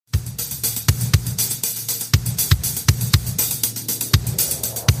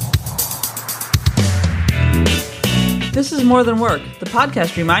This is More Than Work, the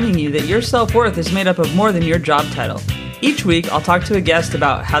podcast reminding you that your self-worth is made up of more than your job title. Each week, I'll talk to a guest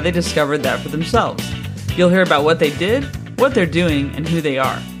about how they discovered that for themselves. You'll hear about what they did, what they're doing, and who they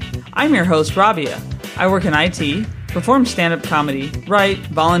are. I'm your host, Rabia. I work in IT, perform stand-up comedy, write,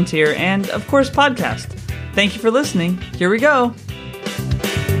 volunteer, and, of course, podcast. Thank you for listening. Here we go.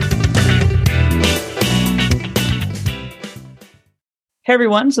 Hey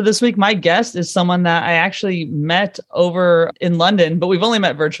everyone. So this week, my guest is someone that I actually met over in London, but we've only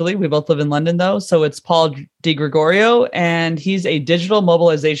met virtually. We both live in London though. So it's Paul DiGregorio, and he's a digital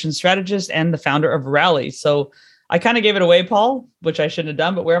mobilization strategist and the founder of Rally. So I kind of gave it away, Paul, which I shouldn't have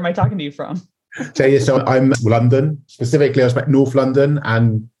done, but where am I talking to you from? So I'm London, specifically I was North London,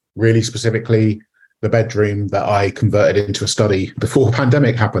 and really specifically the bedroom that I converted into a study before the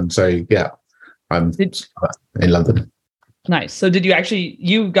pandemic happened. So yeah, I'm in London. Nice. So did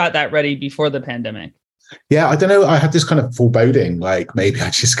you got that ready before the pandemic? Yeah, I don't know. I had this kind of foreboding, like maybe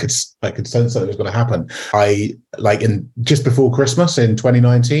I could sense that it was going to happen. Just before Christmas in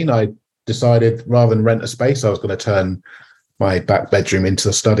 2019, I decided rather than rent a space, I was going to turn my back bedroom into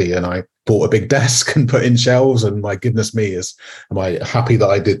a study, and I bought a big desk and put in shelves, and my goodness me, am I happy that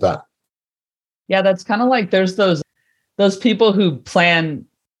I did that? Yeah, that's kind of like there's those people who plan,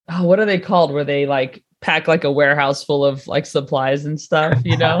 what are they called? Where they like pack like a warehouse full of like supplies and stuff,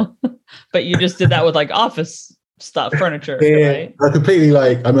 you know, but you just did that with like office stuff, furniture, right? I completely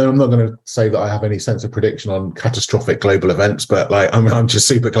I'm not going to say that I have any sense of prediction on catastrophic global events, but I'm just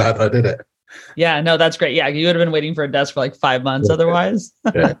super glad I did it. Yeah, no, that's great. Yeah. You would have been waiting for a desk for like 5 months otherwise.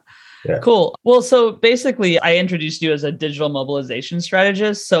 Yeah. Cool. Well, so basically I introduced you as a digital mobilization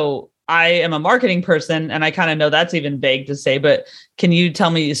strategist. So I am a marketing person, and I kind of know that's even vague to say, but can you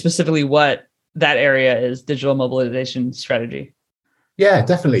tell me specifically what that area is, digital mobilization strategy? Yeah,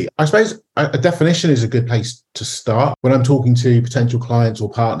 definitely. I suppose a definition is a good place to start. When I'm talking to potential clients or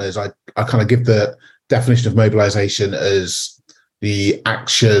partners, I kind of give the definition of mobilization as the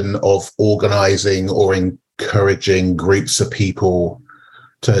action of organizing or encouraging groups of people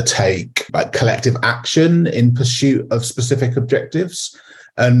to take collective action in pursuit of specific objectives.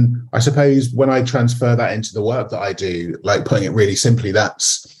 And I suppose when I transfer that into the work that I do, putting it really simply,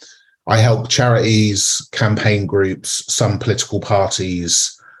 I help charities, campaign groups, some political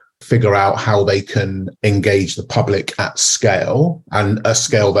parties figure out how they can engage the public at scale, and a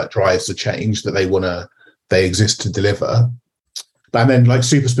scale that drives the change that they exist to deliver. And then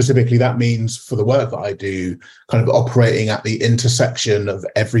super specifically, that means for the work that I do, kind of operating at the intersection of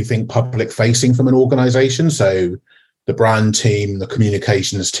everything public facing from an organization. So the brand team, the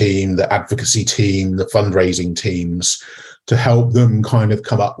communications team, the advocacy team, the fundraising teams, to help them kind of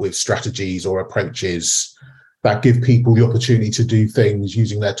come up with strategies or approaches that give people the opportunity to do things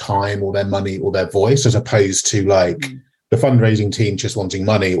using their time or their money or their voice, as opposed to the fundraising team just wanting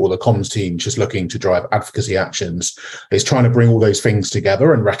money or the comms team just looking to drive advocacy actions. It's trying to bring all those things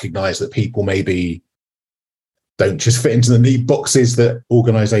together and recognize that people maybe don't just fit into the neat boxes that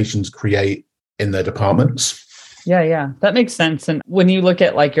organizations create in their departments. Yeah, that makes sense. And when you look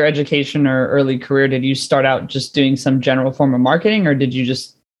at your education or early career, did you start out just doing some general form of marketing, or did you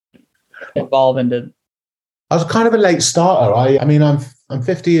just evolve into? I was kind of a late starter. I'm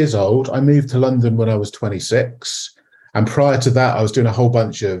 50 years old. I moved to London when I was 26. And prior to that, I was doing a whole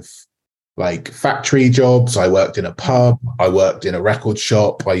bunch of factory jobs. I worked in a pub. I worked in a record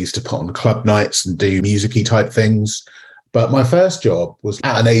shop. I used to put on club nights and do music-y type things. But my first job was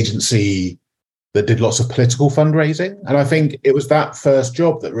at an agency that did lots of political fundraising. And I think it was that first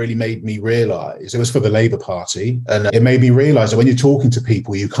job that really made me realize, it was for the Labour Party, and it made me realize that when you're talking to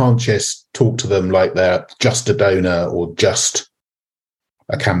people, you can't just talk to them like they're just a donor or just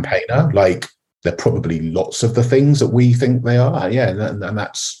a campaigner. They're probably lots of the things that we think they are. Yeah, and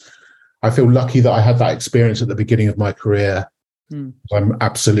that's, I feel lucky that I had that experience at the beginning of my career. I'm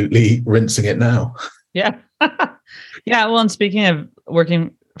absolutely rinsing it now. Yeah. Yeah. Well, and speaking of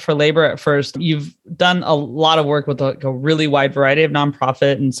working for Labour at first, you've done a lot of work with a really wide variety of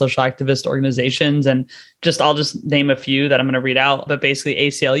nonprofit and social activist organizations. And I'll just name a few that I'm going to read out, but basically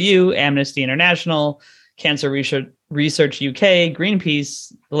ACLU, Amnesty International, Cancer Research UK,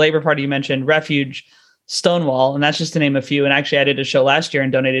 Greenpeace, the Labour Party you mentioned, Refuge, Stonewall, and that's just to name a few. And actually, I did a show last year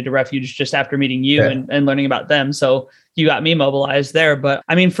and donated to Refuge just after meeting you and learning about them. So you got me mobilized there. But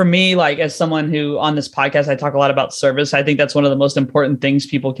for me, as someone who on this podcast, I talk a lot about service. I think that's one of the most important things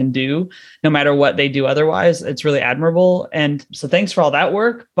people can do, no matter what they do otherwise. It's really admirable. And so thanks for all that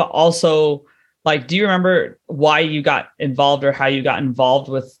work. But also, do you remember why you got involved or how you got involved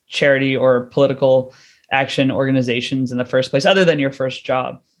with charity or political action organizations in the first place, other than your first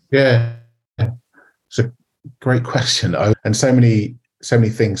job? Yeah. It's a great question. And so many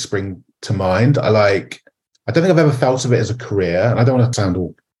things spring to mind. I don't think I've ever felt of it as a career, and I don't want to sound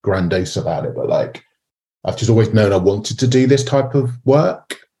all grandiose about it, but like I've just always known I wanted to do this type of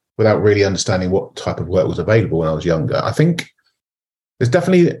work without really understanding what type of work was available when I was younger. I think there's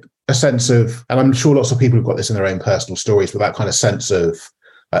definitely a sense of, and I'm sure lots of people have got this in their own personal stories, but that kind of sense of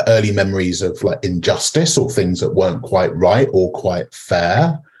early memories of like injustice or things that weren't quite right or quite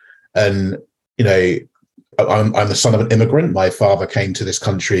fair. And, you know, I'm the son of an immigrant. My father came to this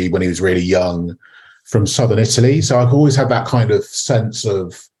country when he was really young from southern Italy. So I've always had that kind of sense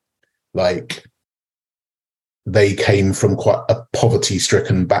of like, they came from quite a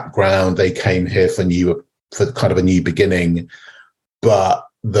poverty-stricken background. They came here for kind of a new beginning, but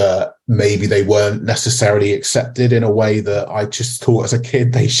that maybe they weren't necessarily accepted in a way that I just thought as a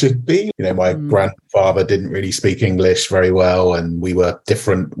kid they should be. You know, my grandfather didn't really speak English very well, and we were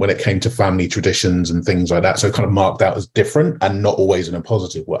different when it came to family traditions and things like that. So kind of marked out as different and not always in a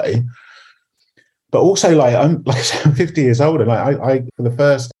positive way. But also, like, I'm 50 years old, and I for the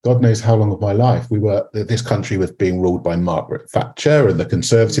first God knows how long of my life, this country was being ruled by Margaret Thatcher and the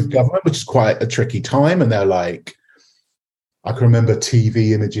Conservative government, which is quite a tricky time. And they're like, I can remember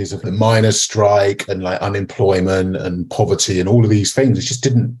TV images of the miners' strike and like unemployment and poverty and all of these things. It just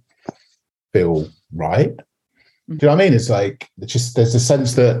didn't feel right. Do you know what I mean? It's like, there's a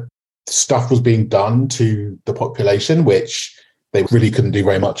sense that stuff was being done to the population, which they really couldn't do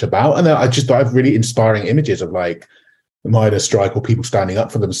very much about. And I have really inspiring images of like the miners' strike or people standing up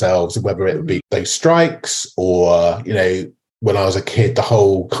for themselves, whether it would be those strikes or, you know, when I was a kid, the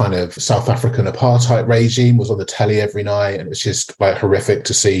whole kind of South African apartheid regime was on the telly every night. And it's just like horrific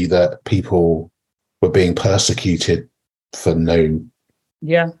to see that people were being persecuted for no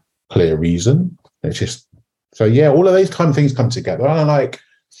clear reason. It's just, so yeah, all of those kind of things come together. And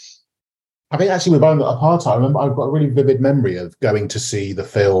I think actually with apartheid, I remember I've got a really vivid memory of going to see the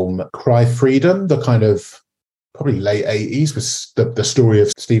film Cry Freedom, the kind of probably late 80s, was the story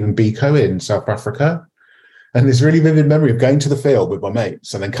of Stephen Biko in South Africa. And this really vivid memory of going to the film with my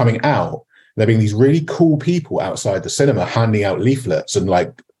mates and then coming out, and there being these really cool people outside the cinema handing out leaflets and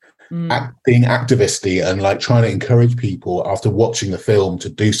like being activisty and like trying to encourage people after watching the film to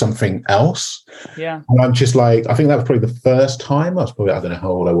do something else. Yeah. And I'm just like, I think that was probably the first time I don't know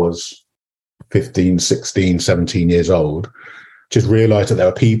how old I was, 15, 16, 17 years old, just realized that there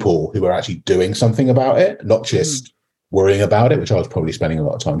were people who were actually doing something about it, not just worrying about it, which I was probably spending a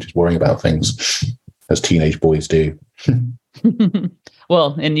lot of time just worrying about things as teenage boys do.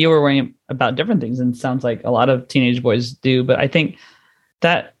 Well, and you were worrying about different things, and it sounds like a lot of teenage boys do. But I think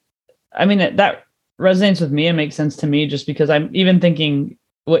that resonates with me and makes sense to me, just because I'm even thinking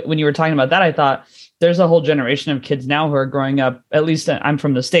when you were talking about that, I thought there's a whole generation of kids now who are growing up, at least I'm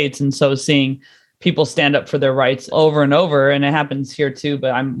from the States. And so seeing people stand up for their rights over and over, and it happens here too,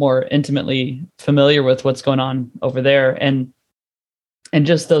 but I'm more intimately familiar with what's going on over there. And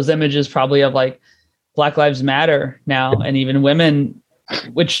just those images probably of like Black Lives Matter now, and even women,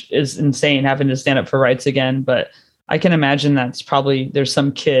 which is insane, having to stand up for rights again. But I can imagine that's probably, there's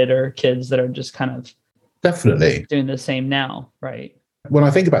some kid or kids that are just kind of definitely doing the same now. Right. When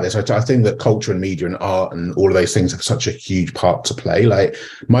I think about this, I think that culture and media and art and all of those things have such a huge part to play. Like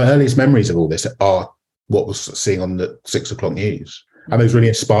my earliest memories of all this are what was seeing on the 6 o'clock news and those really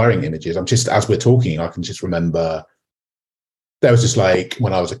inspiring images. I'm just, as we're talking, I can just remember there was just like,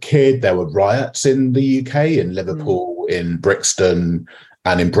 when I was a kid, there were riots in the UK, in Liverpool, in Brixton,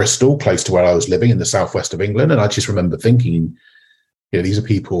 and in Bristol, close to where I was living in the southwest of England. And I just remember thinking, you know, these are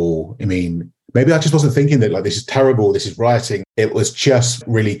people, I mean, maybe I just wasn't thinking that like, this is terrible, this is rioting. It was just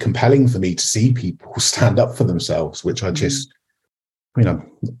really compelling for me to see people stand up for themselves, which I just, you know,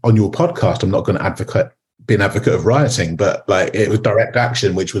 on your podcast, I'm not going to be an advocate of rioting, but like it was direct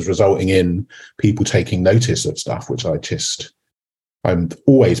action, which was resulting in people taking notice of stuff, which I've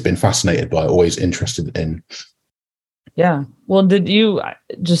always been fascinated by, always interested in. Yeah. Well, did you,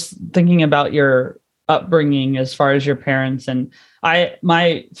 just thinking about your upbringing as far as your parents, and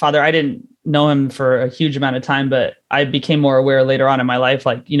my father, I didn't know him for a huge amount of time, but I became more aware later on in my life,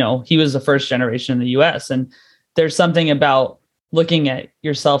 like, you know, he was the first generation in the US, and there's something about looking at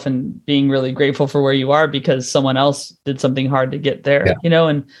yourself and being really grateful for where you are because someone else did something hard to get there, you know?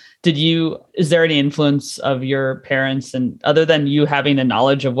 And is there any influence of your parents, and other than you having the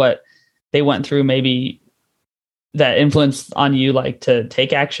knowledge of what they went through, maybe that influenced on you, like to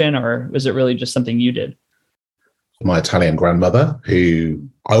take action, or was it really just something you did? My Italian grandmother, who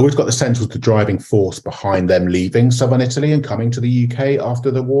I always got the sense was the driving force behind them leaving southern Italy and coming to the UK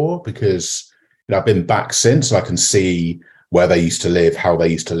after the war, because, you know, I've been back since, so I can see where they used to live, how they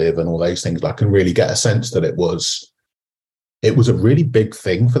used to live, and all those things. I can really get a sense that it was a really big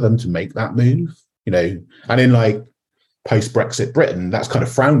thing for them to make that move, and in like post-Brexit Britain, that's kind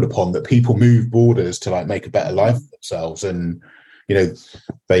of frowned upon, that people move borders to like make a better life for themselves. And,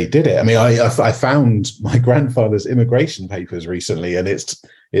 they did it. I mean, I found my grandfather's immigration papers recently, and it's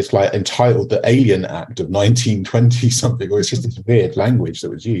like entitled the Alien Act of 1920 something, or it's just this weird language that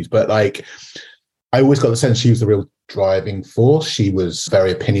was used. But like, I always got the sense she was the real driving force. She was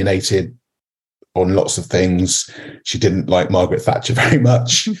very opinionated on lots of things. She didn't like Margaret Thatcher very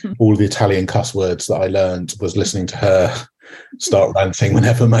much. All the Italian cuss words that I learned was listening to her start ranting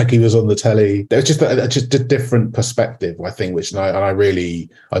whenever Maggie was on the telly. There was just a different perspective, I think, which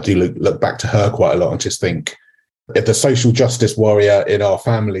I do look back to her quite a lot and just think, if the social justice warrior in our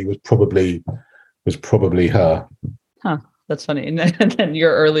family was probably her. Huh, that's funny. And then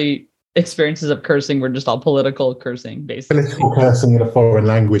your early experiences of cursing were just all political cursing, basically. Political cursing in a foreign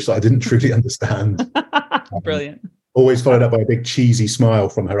language that I didn't truly understand. Brilliant. Always followed up by a big cheesy smile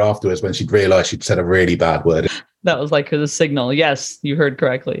from her afterwards when she'd realised she'd said a really bad word. That was like the signal. Yes, you heard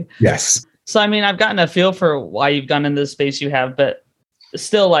correctly. Yes. So, I mean, I've gotten a feel for why you've gone in this space you have, but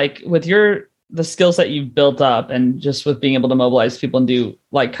still, like, with the skill set you've built up and just with being able to mobilize people and do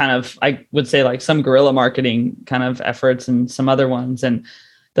like kind of, I would say like some guerrilla marketing kind of efforts and some other ones. And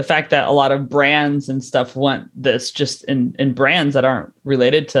the fact that a lot of brands and stuff want this just in brands that aren't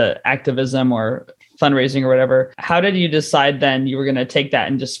related to activism or fundraising or whatever. How did you decide then you were going to take that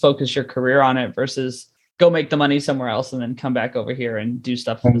and just focus your career on it versus go make the money somewhere else and then come back over here and do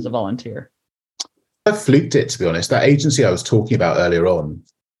stuff as a volunteer? I fluked it, to be honest. That agency I was talking about earlier on,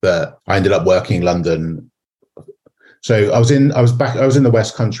 that I ended up working in London. So I was in the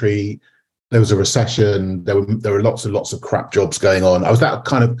West Country. There was a recession. There were lots and lots of crap jobs going on. I was that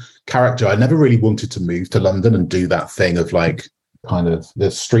kind of character. I never really wanted to move to London and do that thing of like, kind of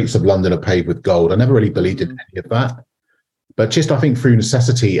the streets of London are paved with gold. I never really believed in any of that. But just, I think through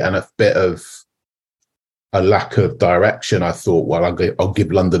necessity and a bit of a lack of direction, I thought, well, I'll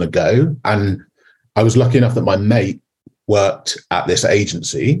give London a go. And I was lucky enough that my mate worked at this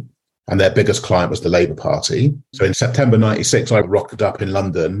agency and their biggest client was the Labour Party. So in September 96, I rocked up in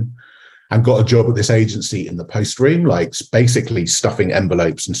London and got a job at this agency in the post room, like basically stuffing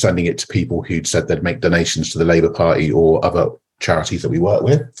envelopes and sending it to people who'd said they'd make donations to the Labour Party or other charities that we work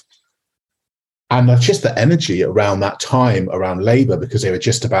with. And just the energy around that time around Labour, because they were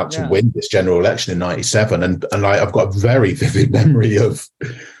just about to win this general election in 97. And I've got a very vivid memory of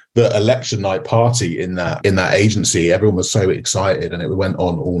the election night party in that agency. Everyone was so excited and it went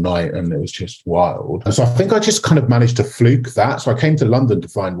on all night and it was just wild. And so I think I just kind of managed to fluke that. So I came to London to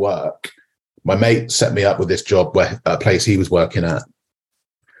find work. My mate set me up with this job where a place he was working at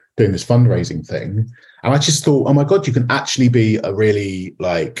doing this fundraising thing. And I just thought, oh my God, you can actually be a really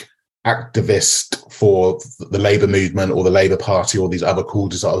like activist for the Labour movement or the Labour Party or these other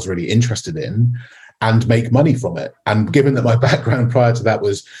causes that I was really interested in and make money from it. And given that my background prior to that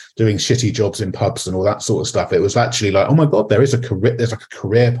was doing shitty jobs in pubs and all that sort of stuff, it was actually like, oh my God, there's like a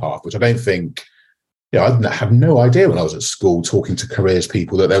career path, which I don't think, I had no idea when I was at school talking to careers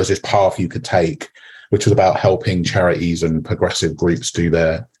people that there was this path you could take, which was about helping charities and progressive groups do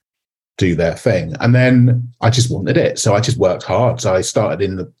their thing. And then I just wanted it. So I just worked hard. So I started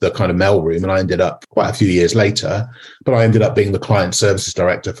in the kind of mail room and I ended up quite a few years later, but I ended up being the client services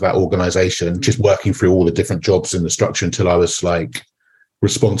director for that organization, just working through all the different jobs in the structure until I was like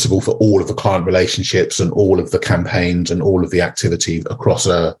responsible for all of the client relationships and all of the campaigns and all of the activity across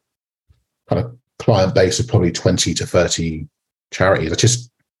a kind of client base of probably 20 to 30 charities.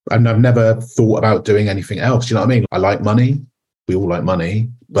 And I've never thought about doing anything else. You know what I mean? I like money. We all like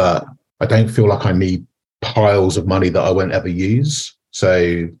money, but I don't feel like I need piles of money that I won't ever use.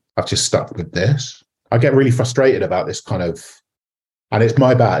 So I've just stuck with this. I get really frustrated about this kind of, and it's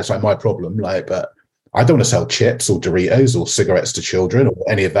my bad, it's like my problem, but I don't want to sell chips or Doritos or cigarettes to children or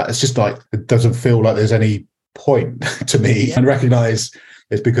any of that. It's just like, it doesn't feel like there's any point to me, and recognize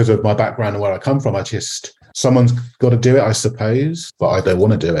it's because of my background and where I come from. Someone's got to do it, I suppose, but I don't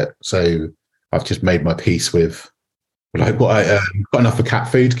want to do it. So I've just made my peace with like what I got enough for cat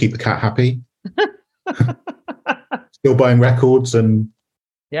food to keep the cat happy. Still buying records and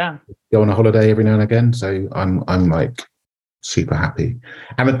go on a holiday every now and again. So I'm like super happy.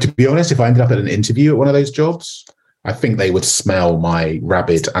 And to be honest, if I ended up at an interview at one of those jobs, I think they would smell my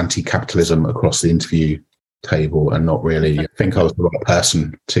rabid anti-capitalism across the interview table and not really think I was the right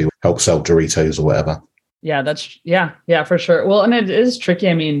person to help sell Doritos or whatever. Yeah, for sure. Well, and it is tricky.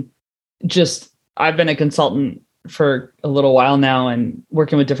 I mean, I've been a consultant for a little while now and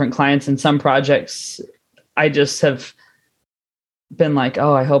working with different clients in some projects. I just have been like,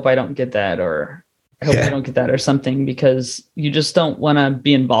 oh, I hope I don't get that, or I hope I don't get that or something, because you just don't want to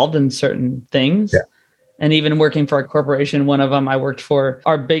be involved in certain things. Yeah. And even working for a corporation, one of them I worked for,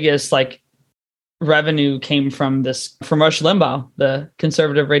 our biggest like revenue came from Rush Limbaugh, the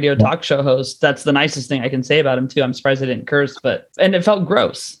conservative radio talk show host. That's the nicest thing I can say about him too. I'm surprised I didn't curse, and it felt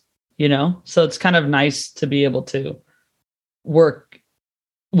gross, so it's kind of nice to be able to work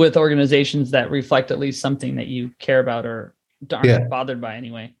with organizations that reflect at least something that you care about or aren't bothered by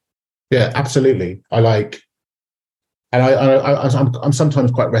anyway. Yeah, absolutely. I'm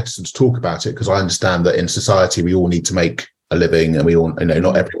sometimes quite reticent to talk about it because I understand that in society we all need to make a living, and we all,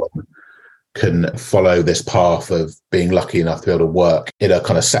 not everyone can follow this path of being lucky enough to be able to work in a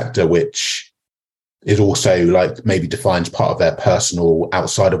kind of sector which is also like maybe defines part of their personal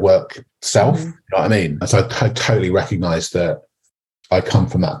outside of work self. You know what I mean? And so I totally recognize that I come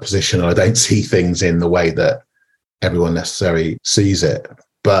from that position and I don't see things in the way that everyone necessarily sees it.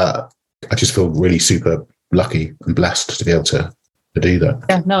 But I just feel really super lucky and blessed to be able to do that.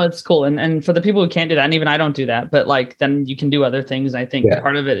 Yeah, no, it's cool. And for the people who can't do that, and even I don't do that, but like then you can do other things. I think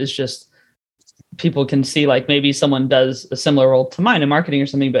part of it is just people can see like maybe someone does a similar role to mine in marketing or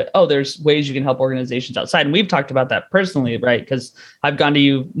something, but there's ways you can help organizations outside. And we've talked about that personally, right? Because I've gone to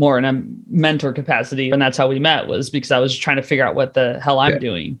you more in a mentor capacity, and that's how we met, was because I was trying to figure out what the hell I'm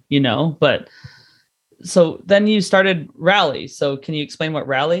doing, But so then you started Rally. So can you explain what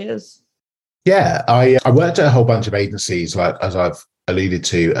Rally is? Yeah, I worked at a whole bunch of agencies, like as I've alluded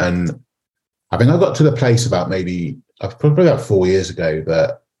to, and I think I got to the place probably about 4 years ago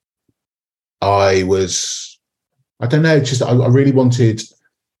that I really wanted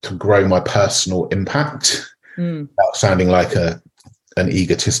to grow my personal impact without sounding like an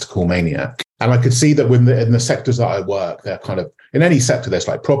egotistical maniac. And I could see that in the sectors that I work, they're kind of, in any sector, there's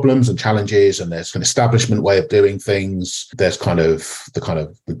like problems and challenges, and there's an establishment way of doing things. There's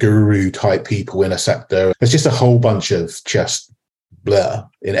the guru type people in a sector. There's just a whole bunch of just blur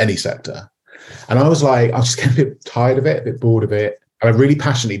in any sector. And I was just getting a bit tired of it, a bit bored of it. And I really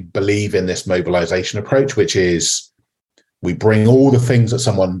passionately believe in this mobilization approach, which is we bring all the things that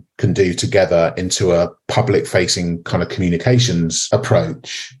someone can do together into a public facing kind of communications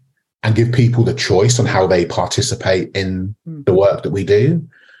approach and give people the choice on how they participate in the work that we do.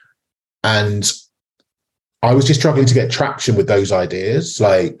 And I was just struggling to get traction with those ideas.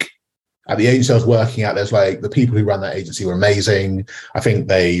 Like at the agency I was working at, there's like the people who ran that agency were amazing. I think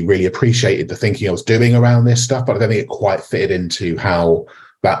they really appreciated the thinking I was doing around this stuff, but I don't think it quite fitted into how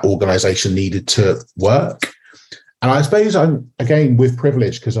that organization needed to work. And I suppose I'm, again, with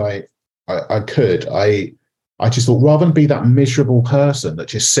privilege, because I just thought, rather than be that miserable person that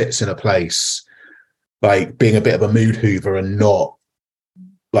just sits in a place, like being a bit of a mood hoover and not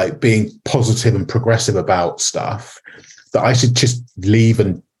like being positive and progressive about stuff, that I should just leave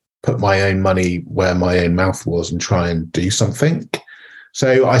and put my own money where my own mouth was and try and do something.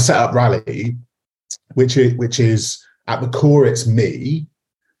 So I set up Rally, which is at the core, it's me.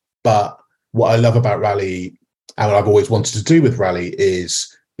 But what I love about Rally, and what I've always wanted to do with Rally,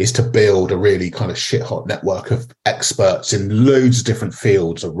 is to build a really kind of shit hot network of experts in loads of different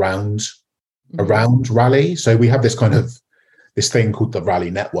fields around Rally. So we have this thing called the Rally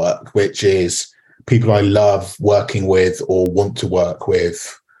Network, which is people I love working with or want to work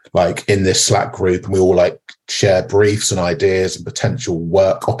with, like in this Slack group, and we all like share briefs and ideas and potential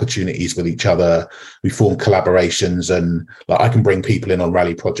work opportunities with each other. We form collaborations, and like I can bring people in on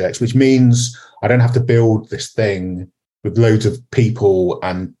Rally projects, which means I don't have to build this thing with loads of people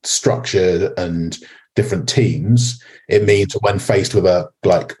and structure and different teams. It means that when faced with a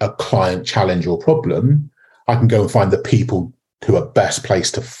client challenge or problem, I can go and find the people who are best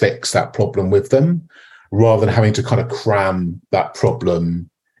placed to fix that problem with them, rather than having to kind of cram that problem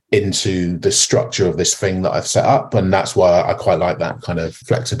into the structure of this thing that I've set up. And that's why I quite like that kind of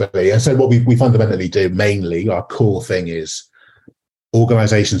flexibility. And so what we fundamentally do, mainly our core thing, is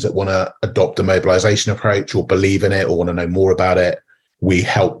organizations that want to adopt a mobilization approach or believe in it or want to know more about it, we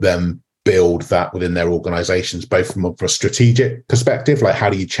help them build that within their organizations, both from a strategic perspective, like how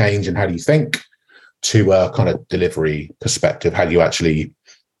do you change and how do you think, to a kind of delivery perspective, how do you actually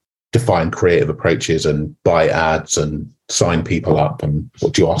define creative approaches and buy ads and sign people up, and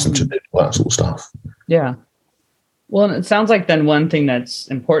what do you ask them to do, all that sort of stuff. Yeah. Well, and it sounds like then one thing that's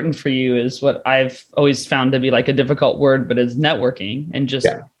important for you is what I've always found to be like a difficult word, but is networking, and just,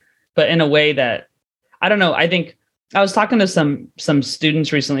 but in a way that, I don't know. I think I was talking to some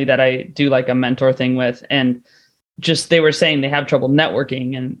students recently that I do like a mentor thing with, and just, they were saying they have trouble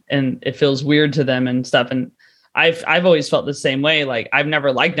networking and it feels weird to them and stuff. And I've always felt the same way. Like I've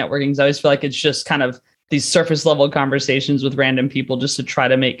never liked networking. I always feel like it's just kind of these surface level conversations with random people just to try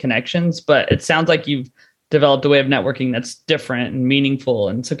to make connections. But it sounds like you've developed a way of networking that's different and meaningful.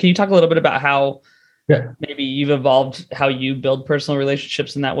 And so can you talk a little bit about how maybe you've evolved how you build personal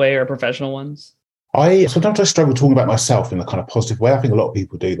relationships in that way, or professional ones? Sometimes I struggle talking about myself in a kind of positive way. I think a lot of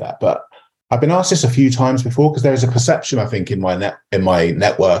people do that, but I've been asked this a few times before, because there is a perception, I think, in my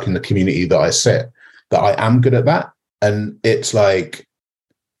network, in the community that I sit, that I am good at that. And it's like,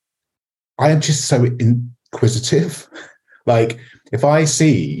 I am just so inquisitive. Like, if I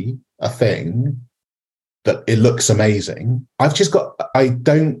see a thing that it looks amazing, I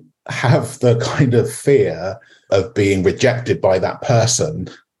don't have the kind of fear of being rejected by that person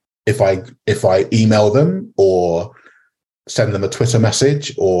if I email them or send them a Twitter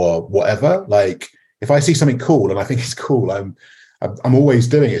message or whatever. Like, if I see something cool and I think it's cool, I'm always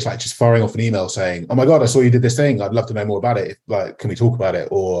doing it. It's like just firing off an email saying, "Oh my God, I saw you did this thing. I'd love to know more about it. Can we talk about it?"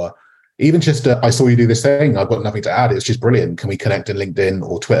 Or even just, "I saw you do this thing. I've got nothing to add. It's just brilliant. Can we connect in LinkedIn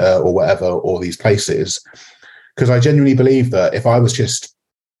or Twitter or whatever, or these places?" Because I genuinely believe that if I was just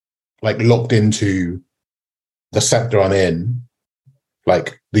like locked into the sector I'm in,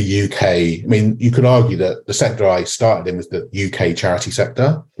 like the UK, I mean, you could argue that the sector I started in was the UK charity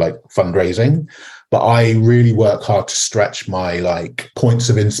sector, like fundraising. But I really work hard to stretch my like points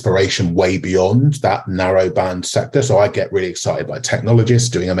of inspiration way beyond that narrow band sector. So I get really excited by technologists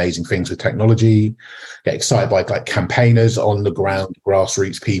doing amazing things with technology, get excited by like campaigners on the ground,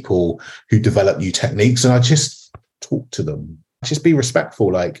 grassroots people who develop new techniques. And I just talk to them, just be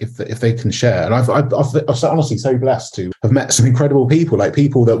respectful, like if they can share. And I've honestly so blessed to have met some incredible people, like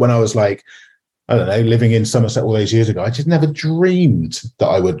people that when I was like, I don't know, living in Somerset all those years ago, I just never dreamed that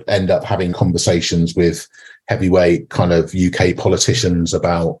I would end up having conversations with heavyweight kind of UK politicians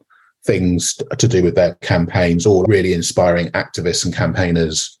about things to do with their campaigns, or really inspiring activists and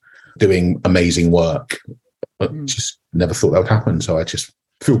campaigners doing amazing work. I just never thought that would happen. So I just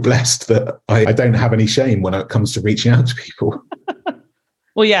feel blessed that I don't have any shame when it comes to reaching out to people.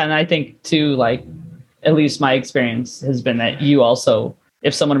 Well, yeah. And I think too, like, at least my experience has been that you also,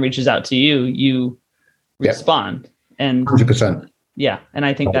 if someone reaches out to you, you respond. And 100%. Yeah. And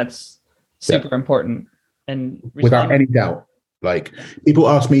I think that's super important. And without any doubt, like, people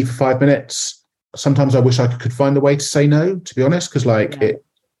ask me for 5 minutes. Sometimes I wish I could find a way to say no, to be honest, because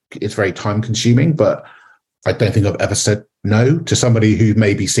it's very time consuming, but I don't think I've ever said no to somebody who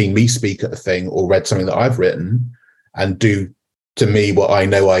maybe seen me speak at a thing or read something that I've written and do to me what I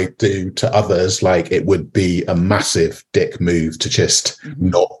know I do to others. Like, it would be a massive dick move to just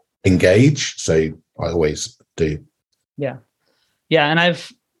not engage. So I always do. Yeah. Yeah. And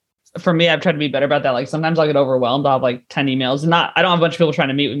I've tried to be better about that. Like, sometimes I'll get overwhelmed. I'll have like 10 emails, and I don't have a bunch of people trying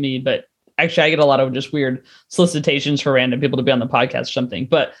to meet with me, but actually I get a lot of just weird solicitations for random people to be on the podcast or something.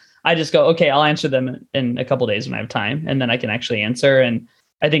 But I just go, okay, I'll answer them in a couple of days when I have time, and then I can actually answer. And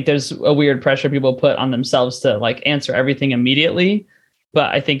I think there's a weird pressure people put on themselves to like answer everything immediately,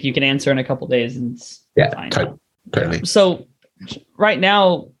 but I think you can answer in a couple of days and it's fine. Totally. So right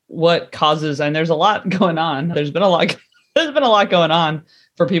now, what causes, and there's a lot going on. There's been a lot going on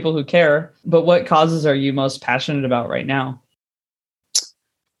for people who care, but what causes are you most passionate about right now?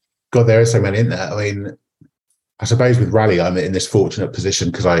 God, there is so many in there. I mean, I suppose with Rally, I'm in this fortunate position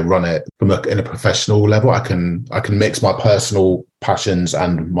because I run it in a professional level. I can mix my personal passions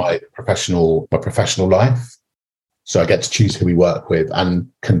and my professional life. So I get to choose who we work with, and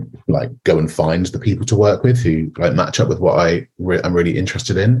can like go and find the people to work with who like match up with what I'm really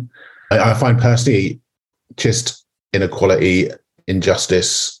interested in. I find personally, just inequality,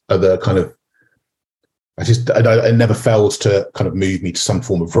 injustice are the kind of, it never fails to kind of move me to some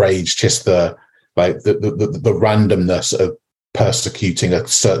form of rage. Just the randomness of persecuting a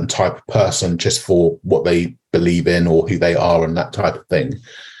certain type of person just for what they believe in or who they are and that type of thing.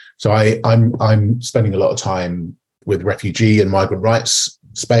 So I'm spending a lot of time with refugee and migrant rights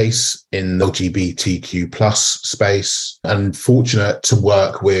space, in the LGBTQ plus space, and fortunate to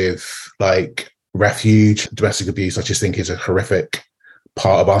work with like refuge. Domestic abuse, I just think, is a horrific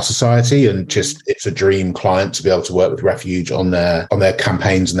part of our society, and just it's a dream client to be able to work with refuge on their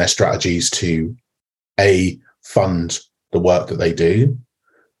campaigns and their strategies to A, fund the work that they do,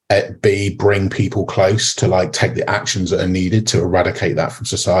 B, bring people close to like take the actions that are needed to eradicate that from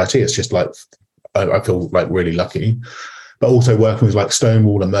society. It's just like, I feel like really lucky. But also working with like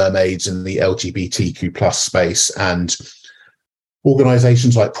Stonewall and Mermaids in the LGBTQ plus space, and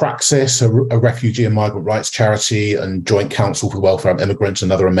organisations like Praxis, a refugee and migrant rights charity, and Joint Council for the Welfare of Immigrants,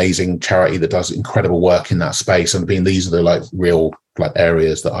 another amazing charity that does incredible work in that space. And these are the like real like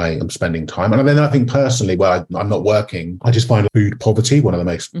areas that I am spending time. And then I think personally, where I'm not working, I just find food poverty one of the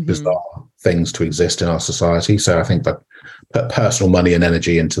most bizarre things to exist in our society. So I think that put personal money and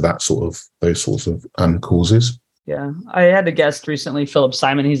energy into those sorts of causes. Yeah. I had a guest recently, Philip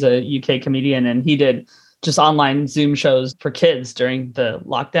Simon. He's a UK comedian, and he did just online Zoom shows for kids during the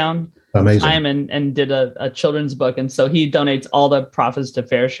lockdown time and did a children's book. And so he donates all the profits to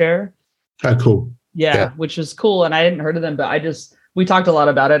Fair Share. Oh, cool. Yeah, which is cool. And I hadn't heard of them, but we talked a lot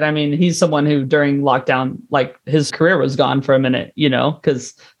about it. I mean, he's someone who during lockdown, like his career was gone for a minute,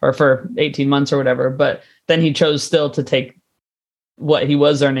 or for 18 months or whatever. But then he chose still to take what he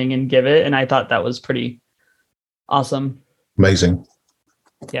was earning and give it. And I thought that was pretty awesome. Amazing.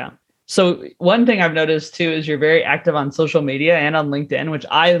 Yeah. So one thing I've noticed too is you're very active on social media and on LinkedIn, which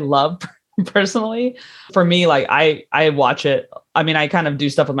I love personally. For me, like I watch it. I mean, I kind of do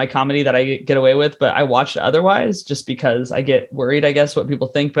stuff with my comedy that I get away with, but I watch it otherwise just because I get worried, I guess, what people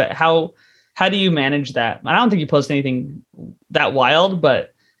think. But how do you manage that? I don't think you post anything that wild,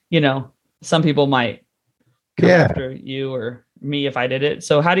 but some people might come after you or me if I did it.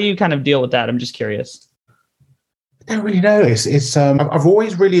 So how do you kind of deal with that? I'm just curious. I don't really know. It's I've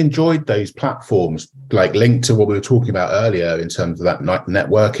always really enjoyed those platforms, like linked to what we were talking about earlier in terms of that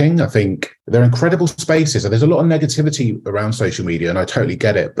networking. I think they're incredible spaces. And there's a lot of negativity around social media, and I totally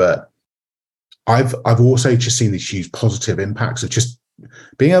get it. But I've also just seen these huge positive impacts of just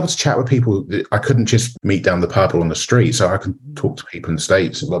being able to chat with people that I couldn't just meet down the pub or on the street. So I can talk to people in the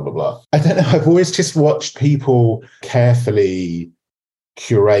States and blah, blah, blah. I don't know. I've always just watched people carefully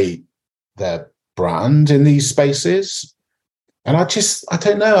curate their brand in these spaces, and I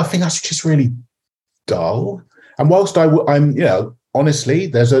don't know, I think that's just really dull. And whilst I'm honestly,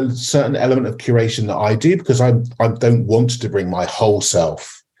 there's a certain element of curation that I do because I don't want to bring my whole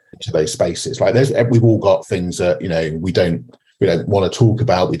self into those spaces. Like we've all got things that we don't want to talk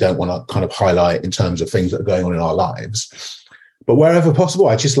about, we don't want to kind of highlight in terms of things that are going on in our lives. But wherever possible,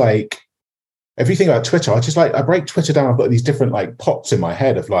 I just like everything about Twitter. I break Twitter down. I've got these different like pots in my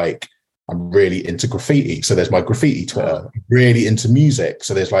head of like, I'm really into graffiti. So there's my graffiti Twitter. I'm really into music.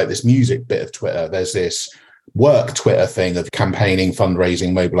 So there's like this music bit of Twitter. There's this work Twitter thing of campaigning,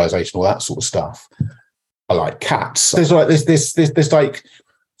 fundraising, mobilization, all that sort of stuff. I like cats. There's like this like,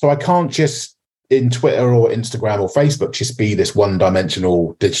 so I can't just in Twitter or Instagram or Facebook just be this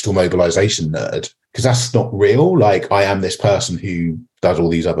one-dimensional digital mobilization nerd, because that's not real. Like I am this person who does all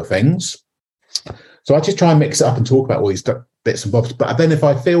these other things. So I just try and mix it up and talk about all these bits and bobs. But then if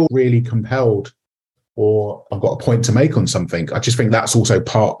I feel really compelled or I've got a point to make on something, I just think that's also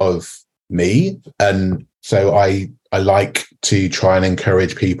part of me. And so I like to try and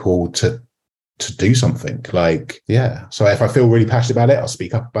encourage people to do something. Like, yeah. So if I feel really passionate about it, I'll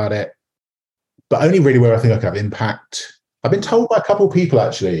speak up about it. But only really where I think I can have impact. I've been told by a couple of people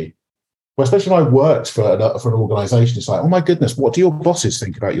actually, well, especially when I worked for an organization, it's like, oh my goodness, what do your bosses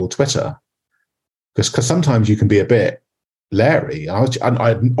think about your Twitter? Because sometimes you can be a bit Larry. I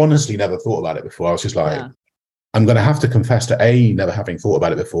honestly never thought about it before. I was just like, I'm going to have to confess to A, never having thought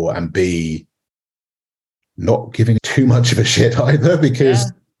about it before, and B, not giving too much of a shit either,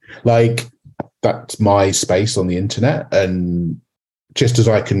 because like that's my space on the internet. And just as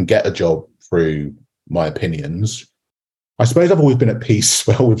I can get a job through my opinions, I suppose I've always been at peace as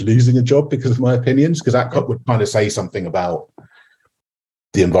well with losing a job because of my opinions, because that would kind of say something about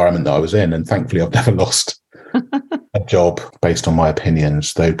the environment that I was in. And thankfully I've never lost a job based on my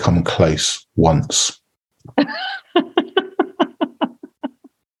opinions, though come close once.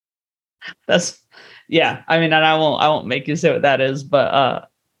 That's I mean, and I won't make you say what that is, but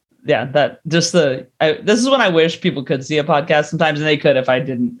that just this is when I wish people could see a podcast sometimes, and they could if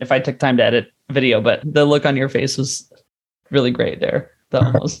I took time to edit video. But the look on your face was really great there.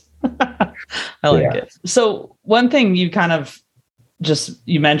 Almost. I like it. So one thing you kind of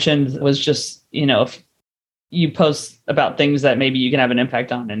you mentioned was just, if you post about things that maybe you can have an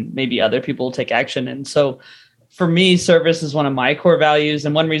impact on and maybe other people will take action. And so for me, service is one of my core values.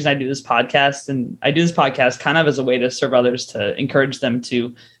 And one reason I do this podcast, and I do this podcast kind of as a way to serve others, to encourage them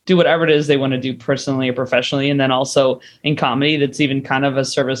to do whatever it is they want to do personally or professionally. And then also in comedy, that's even kind of a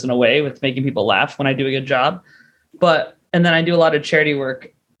service in a way with making people laugh when I do a good job. And then I do a lot of charity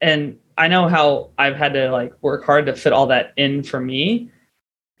work, and I know how I've had to like work hard to fit all that in for me.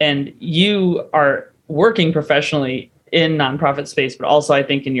 And you are working professionally in nonprofit space, but also I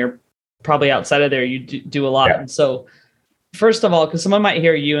think in your probably outside of there, you do a lot. Yeah. And so first of all, because someone might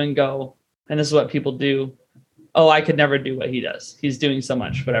hear you and go, and this is what people do, oh, I could never do what he does. He's doing so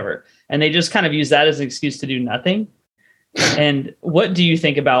much, whatever. And they just kind of use that as an excuse to do nothing. And what do you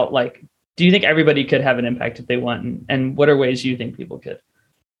think about, like, do you think everybody could have an impact if they want? And what are ways you think people could?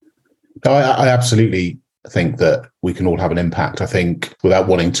 I absolutely think that we can all have an impact. I think, without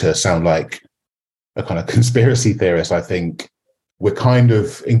wanting to sound like a kind of conspiracy theorist, I think we're kind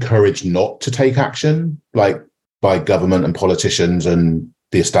of encouraged not to take action, like by government and politicians and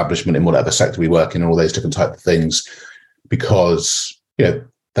the establishment in whatever sector we work in, and all those different types of things, because, you know,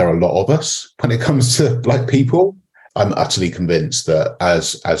 there are a lot of us when it comes to like people. I'm utterly convinced that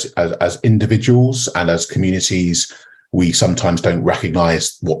as individuals and as communities, we sometimes don't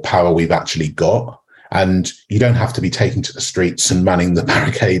recognize what power we've actually got. And you don't have to be taken to the streets and manning the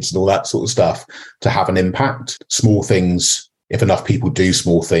barricades and all that sort of stuff to have an impact. Small things, if enough people do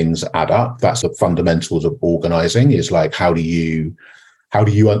small things, add up. That's the fundamentals of organizing, is like, how do you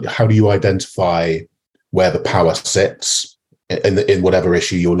identify where the power sits in whatever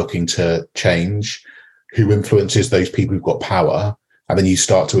issue you're looking to change, who influences those people who've got power, and then you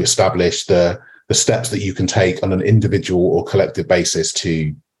start to establish the steps that you can take on an individual or collective basis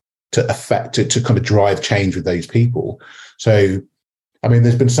to affect it, to kind of drive change with those people. So, I mean,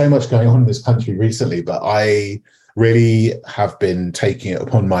 there's been so much going on in this country recently, but I really have been taking it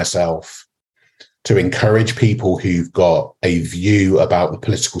upon myself to encourage people who've got a view about the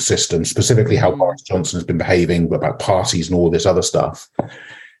political system, specifically how Boris Johnson has been behaving, about parties and all this other stuff,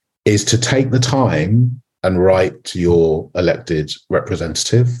 is to take the time and write to your elected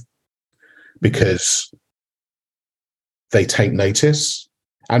representative, because they take notice.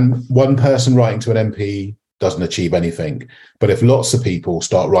 And one person writing to an MP doesn't achieve anything. But if lots of people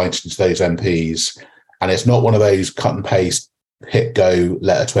start writing to those MPs, and it's not one of those cut and paste, hit go,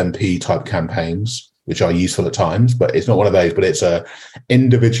 letter to MP type campaigns, which are useful at times, but it's not one of those, but it's a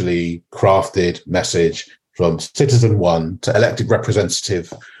individually crafted message from citizen 1 to elected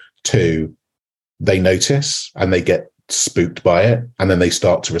representative 2, they notice and they get spooked by it, and then they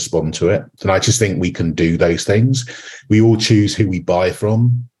start to respond to it. And I just think we can do those things. We all choose who we buy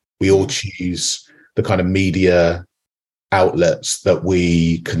from. We all choose the kind of media outlets that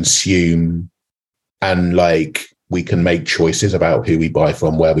we consume, and like, we can make choices about who we buy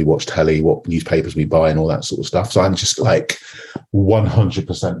from, where we watch telly, what newspapers we buy, and all that sort of stuff. So I'm just like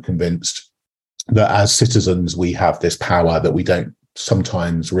 100% convinced that as citizens, we have this power that we don't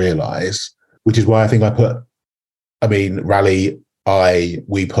sometimes realize, which is why I think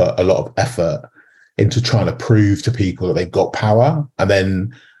we put a lot of effort into trying to prove to people that they've got power, and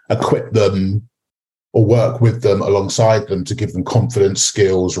then equip them or work with them alongside them to give them confidence,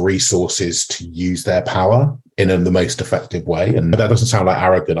 skills, resources to use their power in the most effective way. And that doesn't sound like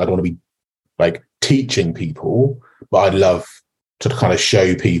arrogant. I don't want to be like teaching people, but I'd love to kind of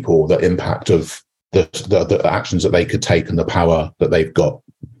show people the impact of the actions that they could take and the power that they've got,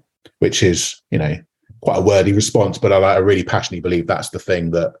 which is, you know, quite a wordy response, but I really passionately believe that's the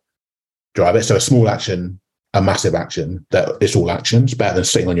thing that drive it. So a small action, a massive action, that it's all actions, better than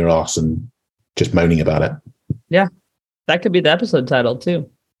sitting on your ass and just moaning about it. Yeah, that could be the episode title too.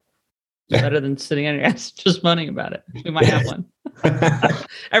 Better than sitting on your ass, just moaning about it. We might have one.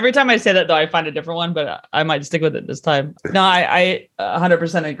 Every time I say that, though, I find a different one, but I might stick with it this time. No, I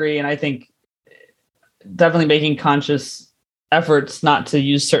 100% agree. And I think definitely making conscious efforts not to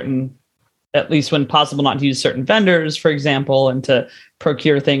use certain, at least when possible, not to use certain vendors, for example, and to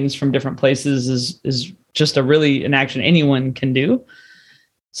procure things from different places is just an action anyone can do.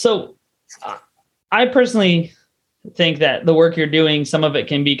 So I personally think that the work you're doing, some of it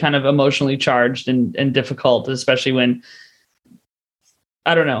can be kind of emotionally charged and difficult, especially when,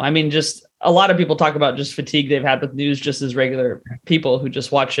 I don't know. I mean, just a lot of people talk about just fatigue they've had with news, just as regular people who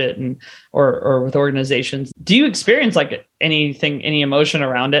just watch it, or with organizations. Do you experience like any emotion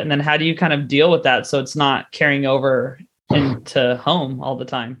around it? And then how do you kind of deal with that so it's not carrying over into home all the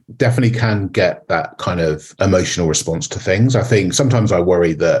time? Definitely can get that kind of emotional response to things. I think sometimes I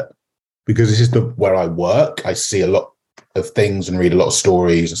worry that because this is where I work, I see a lot of things and read a lot of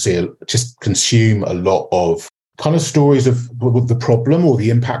stories and just consume a lot of kind of stories of the problem, or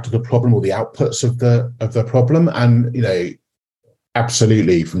the impact of the problem, or the outputs of the problem. And, you know,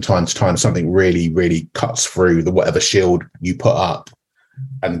 absolutely from time to time, something really, really cuts through the whatever shield you put up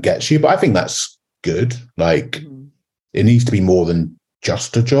and gets you. But I think that's good. Like, it needs to be more than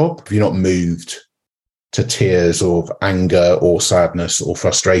just a job. If you're not moved to tears of anger or sadness or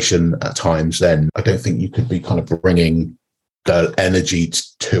frustration at times, then I don't think you could be kind of bringing the energy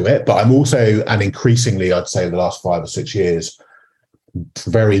to it. But I'm also, and increasingly, I'd say the last 5 or 6 years,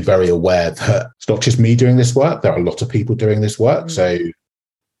 very, very aware that it's not just me doing this work. There are a lot of people doing this work. So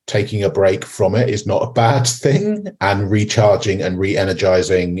taking a break from it is not a bad thing, and recharging and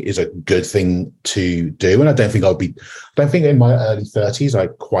re-energizing is a good thing to do. And I don't think in my early 30s I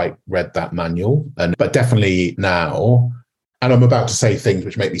quite read that manual, but definitely now. And I'm about to say things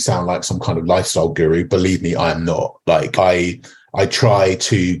which make me sound like some kind of lifestyle guru. Believe me, I am not. Like I try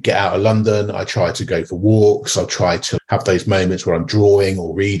to get out of London. I try to go for walks. I try to have those moments where I'm drawing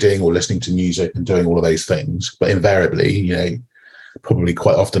or reading or listening to music and doing all of those things. But invariably, probably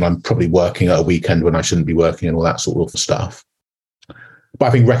quite often I'm probably working at a weekend when I shouldn't be working and all that sort of stuff. But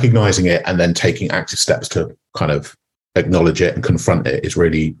I think recognizing it and then taking active steps to kind of acknowledge it and confront it is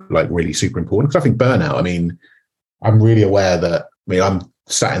really super important. Because I think burnout, I'm really aware that, I'm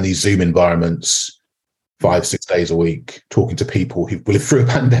sat in these Zoom environments 5-6 days a week, talking to people who've lived through a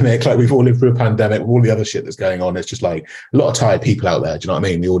pandemic, like we've all lived through a pandemic with all the other shit that's going on. It's just like a lot of tired people out there. Do you know what I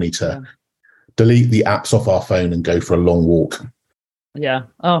mean? We all need to delete the apps off our phone and go for a long walk. Yeah.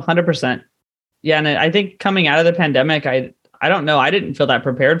 Oh, 100%. Yeah. And I think coming out of the pandemic, I don't know. I didn't feel that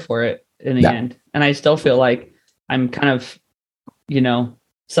prepared for it in the end. And I still feel like I'm kind of,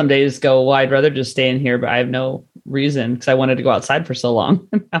 some days go, well, I'd rather just stay in here, but I have no reason because I wanted to go outside for so long.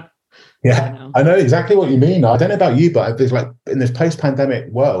 Yeah, I know exactly what you mean. I don't know about you, but there's like in this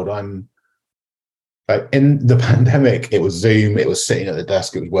post-pandemic world, I'm like in the pandemic, it was Zoom, it was sitting at the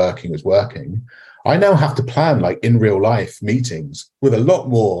desk, it was working. I now have to plan like in real life meetings with a lot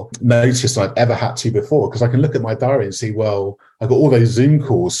more notice than I've ever had to before, because I can look at my diary and see, well, I've got all those Zoom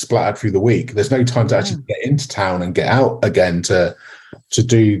calls splattered through the week. There's no time to actually get into town and get out again to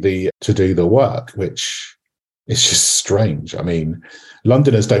do the work, which is just strange.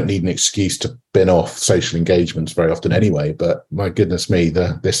 Londoners don't need an excuse to bin off social engagements very often anyway, but my goodness me,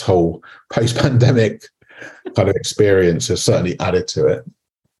 this whole post-pandemic kind of experience has certainly added to it.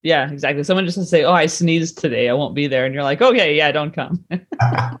 Yeah, exactly. Someone just to say, oh, I sneezed today, I won't be there. And you're like, okay, yeah, don't come.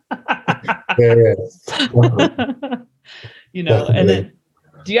 Yeah. And then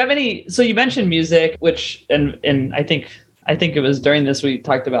do you have any, so you mentioned music, which, and I think it was during this, we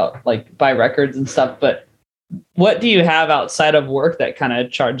talked about like buy records and stuff, but what do you have outside of work that kind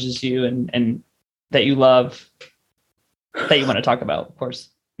of charges you and that you love, that you want to talk about, of course?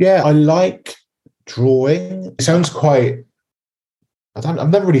 Yeah, I like drawing. It sounds quite, I've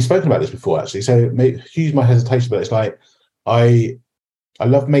never really spoken about this before, actually. So excuse my hesitation, but it's like, I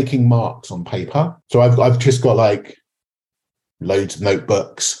love making marks on paper. So I've just got like loads of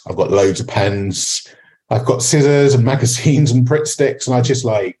notebooks. I've got loads of pens. I've got scissors and magazines and Pritt sticks. And I just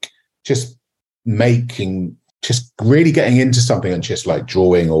really getting into something and just like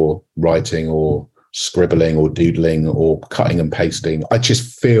drawing or writing or scribbling or doodling or cutting and pasting. I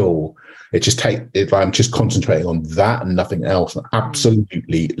just feel I'm just concentrating on that and nothing else. I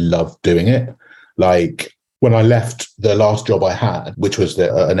absolutely love doing it. Like when I left the last job I had, which was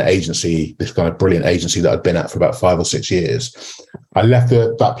an agency, this kind of brilliant agency that I'd been at for about 5 or 6 years, I left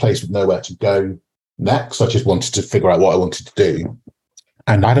that place with nowhere to go next. I just wanted to figure out what I wanted to do.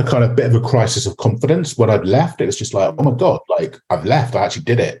 And I had a kind of bit of a crisis of confidence when I'd left. It was just like, oh my God, like I've left. I actually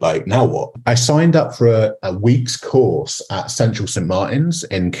did it. Like now what? I signed up for a week's course at Central St. Martin's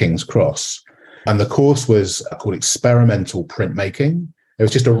in King's Cross. And the course was called Experimental Printmaking. It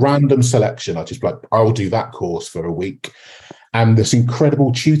was just a random selection. I just like, I'll do that course for a week. And this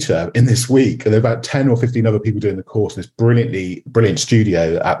incredible tutor in this week, and there were about 10 or 15 other people doing the course in this brilliant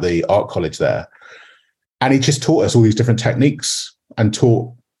studio at the art college there. And he just taught us all these different techniques and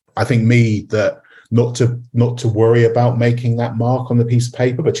taught, I think, me that not to worry about making that mark on the piece of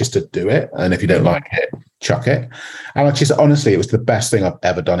paper, but just to do it. And if you don't like it, chuck it. And I just, honestly, it was the best thing I've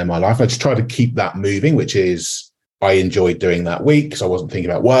ever done in my life. I just tried to keep that moving, which is, I enjoyed doing that week because I wasn't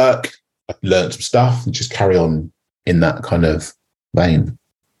thinking about work. I learned some stuff and just carry on in that kind of vein.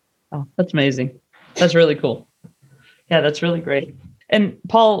 Oh, that's amazing. That's really cool. Yeah, that's really great. And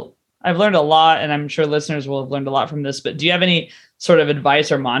Paul, I've learned a lot, and I'm sure listeners will have learned a lot from this, but do you have any sort of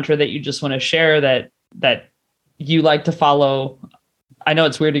advice or mantra that you just want to share that you like to follow? I know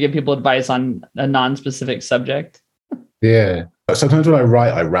it's weird to give people advice on a non-specific subject. Yeah. Sometimes when I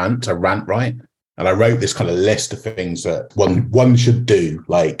write, I rant right. And I wrote this kind of list of things that one should do,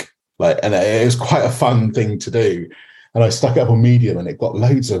 and it was quite a fun thing to do. And I stuck it up on Medium, and it got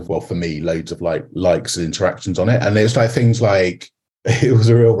loads of like likes and interactions on it. And it was like things like, it was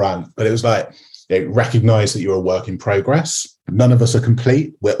a real rant, but it was like, recognize that you're a work in progress. None of us are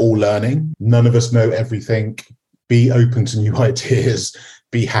complete. We're all learning. None of us know everything. Be open to new ideas.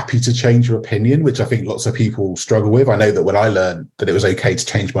 Be happy to change your opinion, which I think lots of people struggle with. I know that when I learned that it was okay to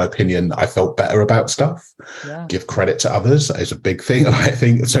change my opinion, I felt better about stuff. Yeah. Give credit to others is a big thing. And I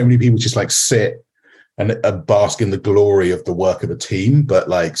think so many people just like sit and bask in the glory of the work of a team. But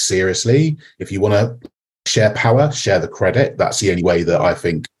like, seriously, if you want to share power, share the credit. That's the only way that I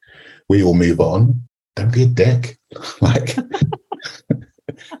think we all move on. Don't be a dick. Like,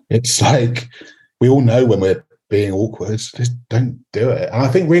 it's like, we all know when we're being awkward, just don't do it. And I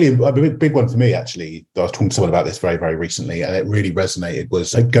think really a big one for me, actually, I was talking to someone about this very, very recently, and it really resonated,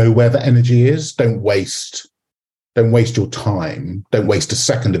 was like, go where the energy is. Don't waste your time. Don't waste a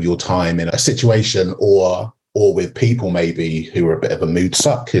second of your time in a situation or with people maybe who are a bit of a mood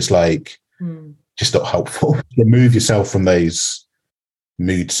suck. It's like, just not helpful. Remove yourself from those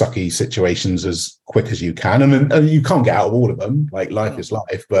mood sucky situations as quick as you can. And you can't get out of all of them. Like, life is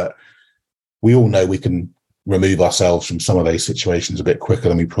life, but we all know we can remove ourselves from some of those situations a bit quicker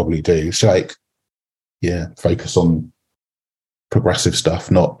than we probably do. So, like, yeah, focus on progressive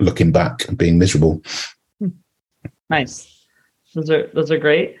stuff, not looking back and being miserable. Nice. Those are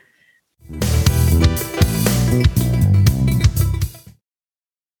great.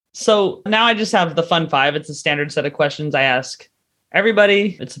 So now I just have the fun 5. It's a standard set of questions I ask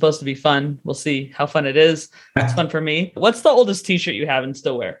everybody. It's supposed to be fun. We'll see how fun it is. It's fun for me. What's the oldest t-shirt you have and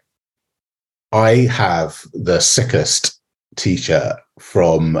still wear? I have the sickest t-shirt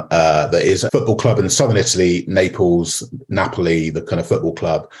from that is a football club in southern Italy, Naples, Napoli, the kind of football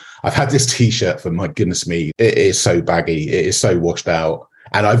club. I've had this t-shirt for, my goodness me, it is so baggy, it is so washed out,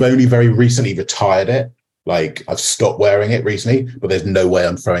 and I've only very recently retired it. Like, I've stopped wearing it recently, but there's no way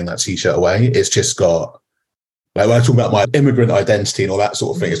I'm throwing that t-shirt away. It's just got, like, when I talk about my immigrant identity and all that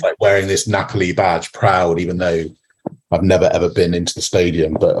sort of thing, it's like wearing this Napoli badge proud, even though I've never ever been into the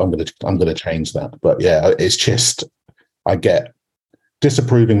stadium, but I'm gonna change that. But yeah, it's just, I get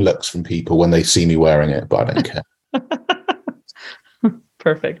disapproving looks from people when they see me wearing it, but I don't care.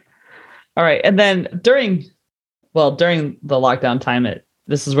 Perfect. All right, and then during the lockdown time,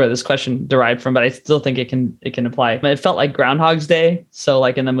 this is where this question derived from, but I still think it can apply. It felt like Groundhog's Day. So,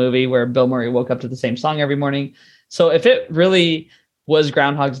 like in the movie where Bill Murray woke up to the same song every morning. So if it really was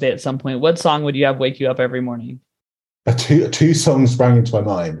Groundhog's Day at some point, what song would you have wake you up every morning? Two songs sprang into my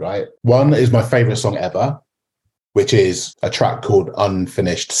mind, right? One is my favorite song ever, which is a track called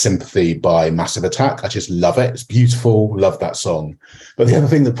Unfinished Sympathy by Massive Attack. I just love it. It's beautiful. Love that song. But the other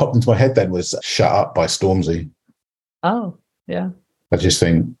thing that popped into my head then was Shut Up by Stormzy. Oh, yeah. I just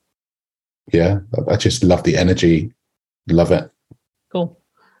think, yeah, I just love the energy. Love it. Cool.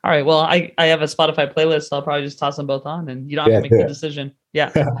 All right. Well, I have a Spotify playlist, so I'll probably just toss them both on, and you don't have to make the decision.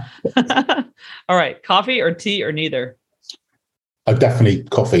 Yeah. All right. Coffee or tea or neither? Definitely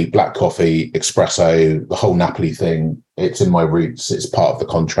coffee, black coffee, espresso, the whole Napoli thing. It's in my roots. It's part of the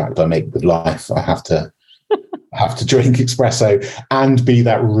contract I make with life. I have to drink espresso and be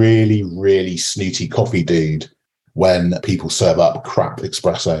that really, really snooty coffee dude when people serve up crap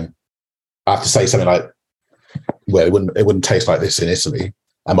espresso. I have to say something like, well, it wouldn't taste like this in Italy.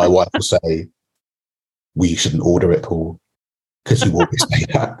 And my wife will say, we shouldn't order it, Paul, because you always say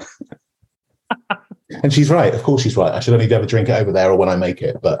that. And she's right. Of course she's right. I should only ever drink it over there or when I make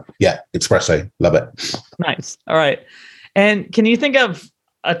it. But yeah, espresso. Love it. Nice. All right. And can you think of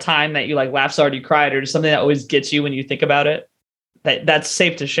a time that you like laughed so hard you cried, or just something that always gets you when you think about it? That's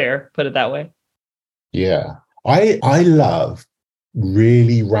safe to share. Put it that way. Yeah. I love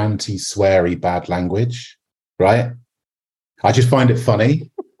really ranty, sweary, bad language, right? I just find it funny.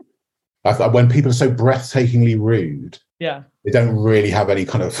 When people are so breathtakingly rude, yeah, they don't really have any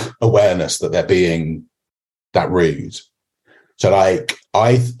kind of awareness that they're being that rude. So like,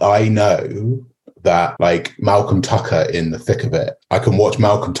 I know that like Malcolm Tucker in The Thick of It, I can watch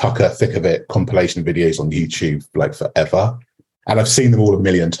Malcolm Tucker Thick of It compilation videos on YouTube like forever. And I've seen them all a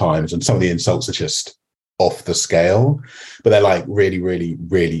million times, and some of the insults are just off the scale, but they're like really, really,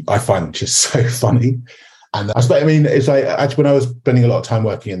 really, I find them just so funny. And I mean, it's like, actually, when I was spending a lot of time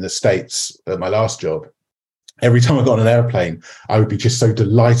working in the States at my last job, every time I got on an airplane, I would be just so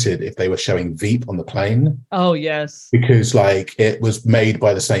delighted if they were showing Veep on the plane. Oh, yes. Because like it was made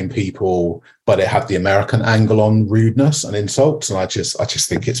by the same people, but it had the American angle on rudeness and insults. And I just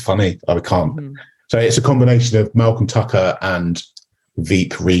think it's funny. I can't. Mm-hmm. So it's a combination of Malcolm Tucker and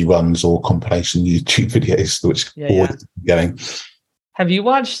Veep reruns or compilation YouTube videos, which always going. Have you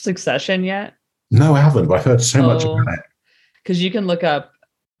watched Succession yet? No, I haven't, but I've heard so much about it. Because you can look up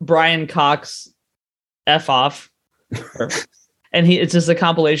Brian Cox F off. And it's just a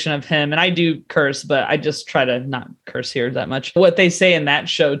compilation of him. And I do curse, but I just try to not curse here that much. What they say in that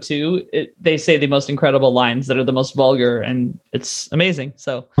show too, they say the most incredible lines that are the most vulgar, and it's amazing.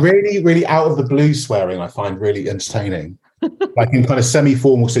 So really, really out of the blue swearing, I find really entertaining. Like in kind of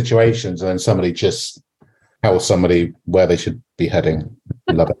semi-formal situations, and then somebody just tells somebody where they should be heading.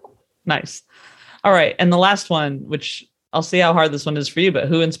 Love it. Nice. All right. And the last one, which I'll see how hard this one is for you, but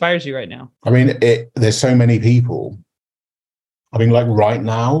who inspires you right now? I mean, there's so many people. I mean, like right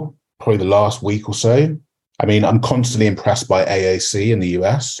now, probably the last week or so, I mean, I'm constantly impressed by AAC in the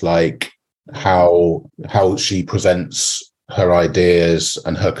US, like how she presents her ideas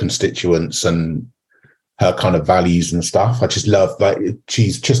and her constituents and her kind of values and stuff. I just love, like,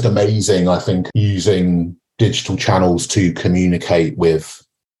 she's just amazing, I think, using digital channels to communicate with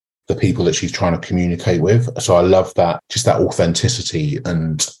the people that she's trying to communicate with. So I love that, just that authenticity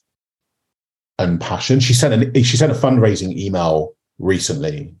and passion. She sent a fundraising email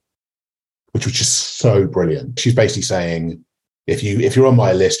recently, which was just so brilliant. She's basically saying, if you're on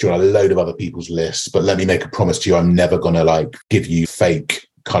my list, you're on a load of other people's lists, but let me make a promise to you, I'm never going to like give you fake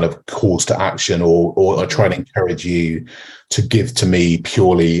kind of calls to action or try and encourage you to give to me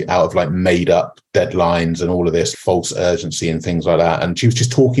purely out of like made up deadlines and all of this false urgency and things like that. And she was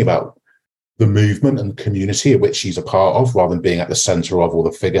just talking about the movement and community of which she's a part of rather than being at the center of or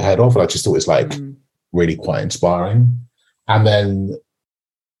the figurehead of. And I just thought it was like really quite inspiring. And then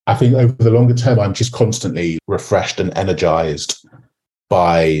I think over the longer term, I'm just constantly refreshed and energized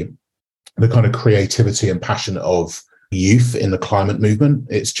by the kind of creativity and passion of youth in the climate movement.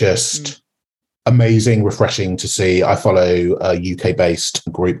 It's just amazing, refreshing to see. I follow a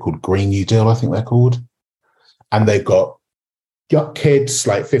UK-based group called Green New Deal, I think they're called. And they've got kids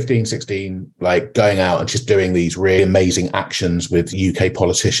like 15, 16, like going out and just doing these really amazing actions with UK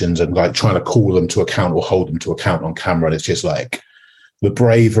politicians and like trying to call them to account or hold them to account on camera. And it's just like the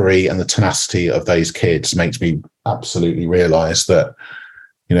bravery and the tenacity of those kids makes me absolutely realize that,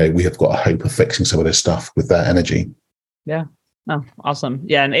 you know, we have got a hope of fixing some of this stuff with that energy. Yeah. Oh, awesome.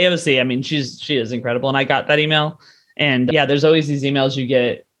 Yeah. And AOC, I mean, she is incredible. And I got that email. And yeah, there's always these emails you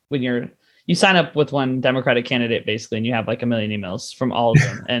get when you sign up with one Democratic candidate, basically, and you have like 1 million emails from all of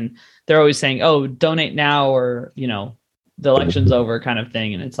them. And they're always saying, oh, donate now, or, you know, the election's over kind of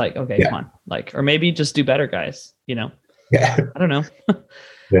thing. And it's like, okay, come on. Like, or maybe just do better, guys, you know? Yeah. I don't know.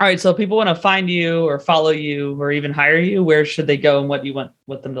 All right. So if people want to find you or follow you or even hire you, where should they go and what do you want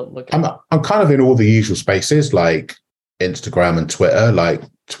them to look at? I'm kind of in all the usual spaces like Instagram and Twitter. Like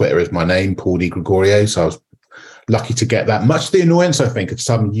Twitter is my name, Paul Di Gregorio. So I was lucky to get that. Much to the annoyance, I think, of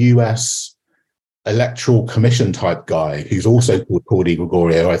some US electoral commission type guy who's also called Paul Di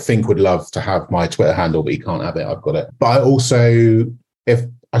Gregorio. I think would love to have my Twitter handle, but he can't have it. I've got it. But I also,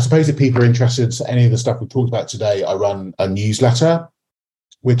 I suppose if people are interested in any of the stuff we've talked about today, I run a newsletter,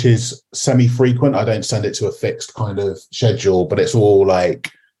 which is semi-frequent. I don't send it to a fixed kind of schedule, but it's all like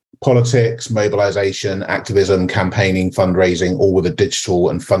politics, mobilization, activism, campaigning, fundraising, all with a digital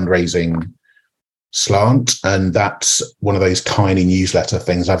and fundraising slant. And that's one of those tiny newsletter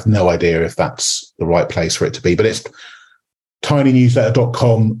things. I've no idea if that's the right place for it to be, but it's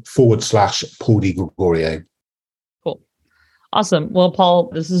tinynewsletter.com/Paul Di Gregorio. Cool. Awesome. Well,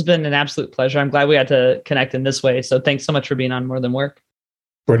 Paul, this has been an absolute pleasure. I'm glad we got to connect in this way. So thanks so much for being on More Than Work.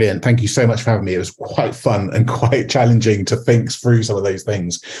 Brilliant. Thank you so much for having me. It was quite fun and quite challenging to think through some of those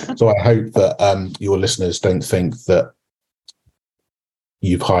things. So I hope that your listeners don't think that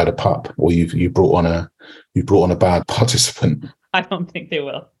you've hired a pup or you've brought on a bad participant. I don't think they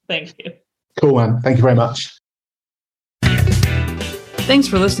will. Thank you. Cool, man. Thank you very much. Thanks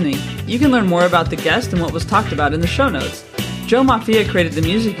for listening. You can learn more about the guest and what was talked about in the show notes. Joe Maffia created the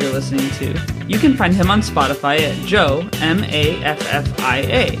music you're listening to. You can find him on Spotify at Joe,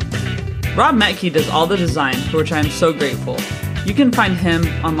 Maffia. Rob Metke does all the design, for which I am so grateful. You can find him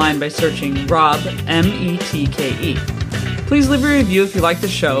online by searching Rob, Metke. Please leave a review if you like the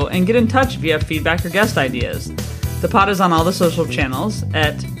show, and get in touch if you have feedback or guest ideas. The pod is on all the social channels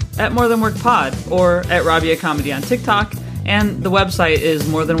at More Than Work Pod or at Rabia Comedy on TikTok, and the website is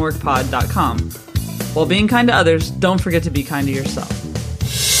morethanworkpod.com. While being kind to others, don't forget to be kind to yourself.